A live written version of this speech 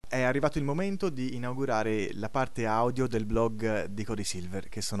È arrivato il momento di inaugurare la parte audio del blog di Cody Silver,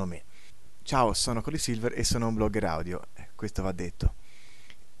 che sono me. Ciao, sono Cody Silver e sono un blogger audio, questo va detto.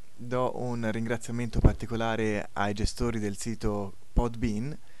 Do un ringraziamento particolare ai gestori del sito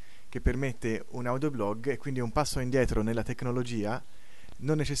Podbean, che permette un audioblog e quindi un passo indietro nella tecnologia,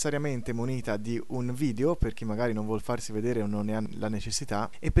 non necessariamente munita di un video per chi magari non vuol farsi vedere o non ne ha la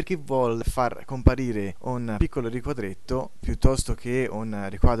necessità, e per chi vuol far comparire un piccolo riquadretto piuttosto che un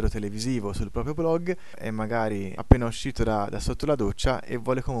riquadro televisivo sul proprio blog, è magari appena uscito da sotto la doccia e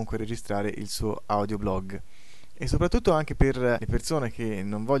vuole comunque registrare il suo audioblog. E soprattutto anche per le persone che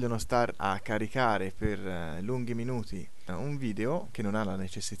non vogliono star a caricare per lunghi minuti un video che non ha la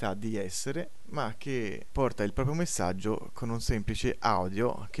necessità di essere, ma che porta il proprio messaggio con un semplice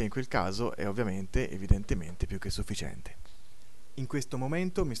audio che in quel caso è ovviamente, evidentemente, più che sufficiente. In questo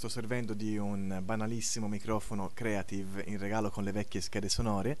momento mi sto servendo di un banalissimo microfono Creative in regalo con le vecchie schede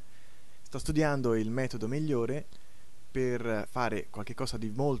sonore. Sto studiando il metodo migliore per fare qualcosa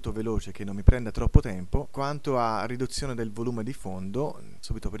di molto veloce che non mi prenda troppo tempo, quanto a riduzione del volume di fondo,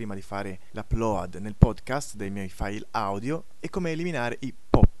 subito prima di fare l'upload nel podcast dei miei file audio, e come eliminare i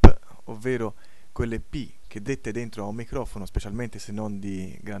pop, ovvero quelle P che dette dentro a un microfono, specialmente se non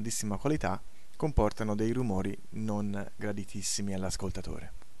di grandissima qualità, comportano dei rumori non graditissimi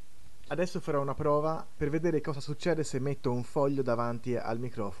all'ascoltatore. Adesso farò una prova per vedere cosa succede se metto un foglio davanti al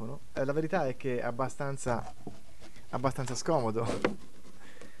microfono. La verità è che è abbastanza scomodo,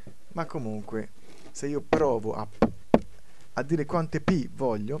 ma comunque se io provo a dire quante P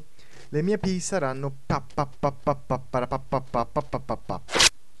voglio, le mie P saranno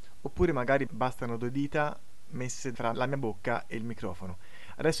oppure magari bastano 2 dita messe tra la mia bocca e il microfono.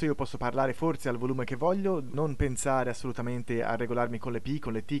 Adesso io posso parlare forse al volume che voglio, non pensare assolutamente a regolarmi con le P,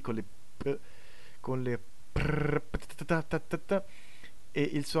 con le T, con le P, con le e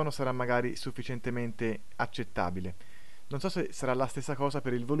il suono sarà magari sufficientemente accettabile. Non so se sarà la stessa cosa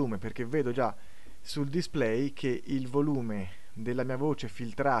per il volume, perché vedo già sul display che il volume della mia voce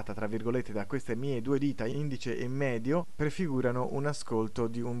filtrata, tra virgolette, da queste mie 2 dita, indice e medio, prefigurano un ascolto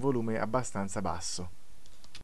di un volume abbastanza basso.